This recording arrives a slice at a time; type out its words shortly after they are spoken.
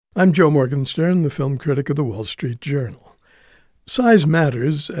I'm Joe Morgenstern, the film critic of the Wall Street Journal. Size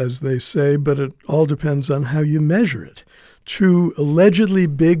matters, as they say, but it all depends on how you measure it. Two allegedly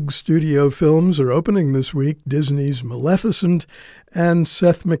big studio films are opening this week, Disney's Maleficent and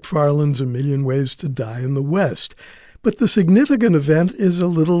Seth MacFarlane's A Million Ways to Die in the West. But the significant event is a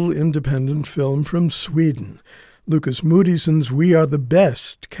little independent film from Sweden. Lukas Moodysson's We Are the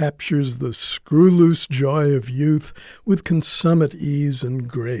Best captures the screw-loose joy of youth with consummate ease and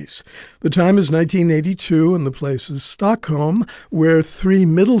grace. The time is 1982 and the place is Stockholm, where three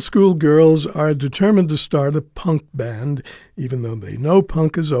middle school girls are determined to start a punk band, even though they know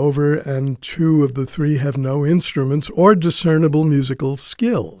punk is over and two of the three have no instruments or discernible musical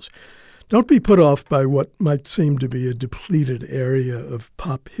skills. Don't be put off by what might seem to be a depleted area of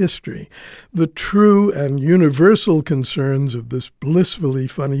pop history. The true and universal concerns of this blissfully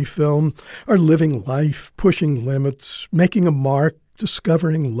funny film are living life, pushing limits, making a mark,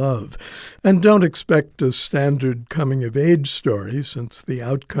 discovering love. And don't expect a standard coming-of-age story, since the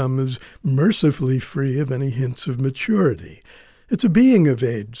outcome is mercifully free of any hints of maturity. It's a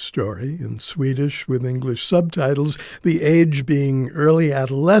being-of-age story, in Swedish with English subtitles, the age being early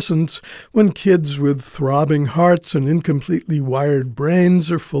adolescence, when kids with throbbing hearts and incompletely wired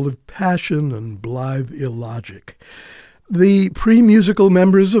brains are full of passion and blithe illogic. The pre-musical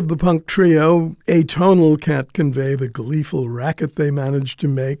members of the punk trio, atonal can't convey the gleeful racket they managed to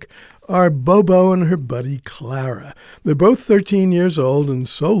make, are Bobo and her buddy Clara. They're both 13 years old and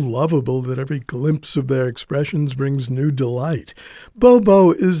so lovable that every glimpse of their expressions brings new delight.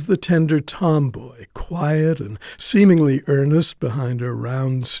 Bobo is the tender tomboy, quiet and seemingly earnest behind her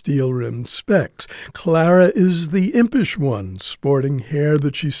round steel-rimmed specs. Clara is the impish one, sporting hair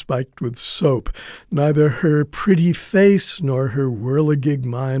that she spiked with soap. Neither her pretty face nor her whirligig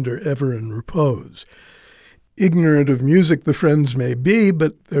mind are ever in repose. Ignorant of music the friends may be,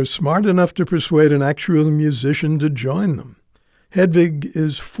 but they're smart enough to persuade an actual musician to join them. Hedvig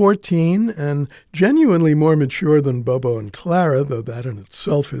is 14 and genuinely more mature than Bobo and Clara, though that in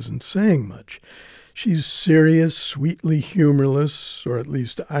itself isn't saying much. She's serious, sweetly humorless, or at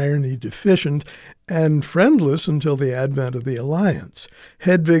least irony deficient, and friendless until the advent of the alliance.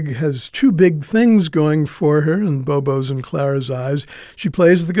 Hedvig has two big things going for her in Bobo's and Clara's eyes. She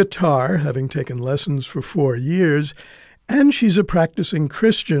plays the guitar, having taken lessons for 4 years, and she's a practicing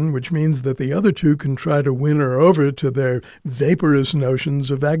Christian, which means that the other two can try to win her over to their vaporous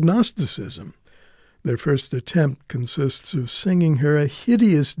notions of agnosticism. Their first attempt consists of singing her a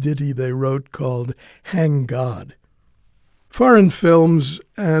hideous ditty they wrote called Hang God. Foreign films,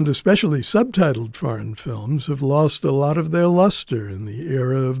 and especially subtitled foreign films, have lost a lot of their luster in the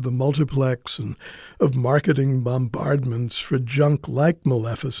era of the multiplex and of marketing bombardments for junk like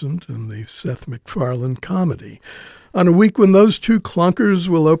Maleficent and the Seth MacFarlane comedy. On a week when those two clunkers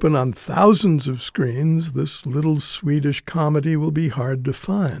will open on thousands of screens, this little Swedish comedy will be hard to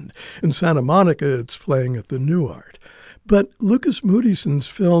find. In Santa Monica, it's playing at the New Art. But Lukas Moodysson's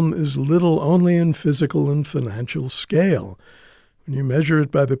film is little only in physical and financial scale. When you measure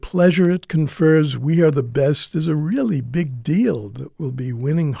it by the pleasure it confers, We Are the Best is a really big deal that will be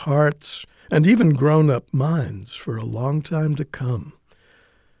winning hearts and even grown-up minds for a long time to come.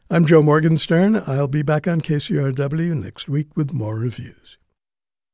 I'm Joe Morgenstern. I'll be back on KCRW next week with more reviews.